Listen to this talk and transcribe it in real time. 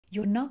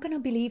You're not going to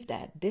believe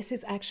that this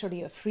is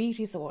actually a free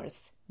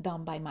resource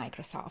done by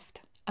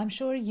Microsoft. I'm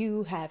sure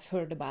you have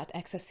heard about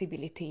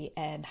accessibility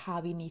and how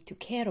we need to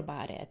care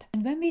about it.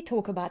 And when we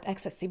talk about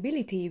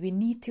accessibility, we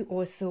need to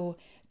also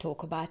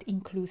talk about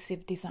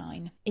inclusive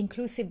design.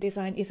 Inclusive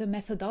design is a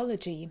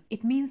methodology.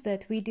 It means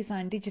that we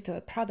design digital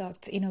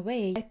products in a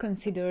way that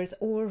considers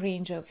all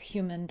range of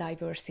human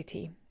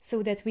diversity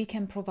so that we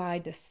can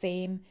provide the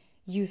same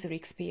user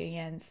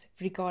experience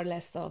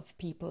regardless of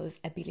people's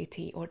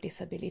ability or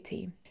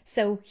disability.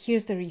 So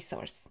here's the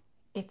resource.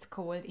 It's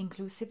called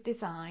Inclusive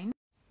Design.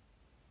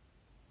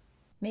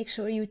 Make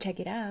sure you check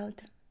it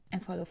out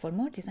and follow for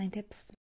more design tips.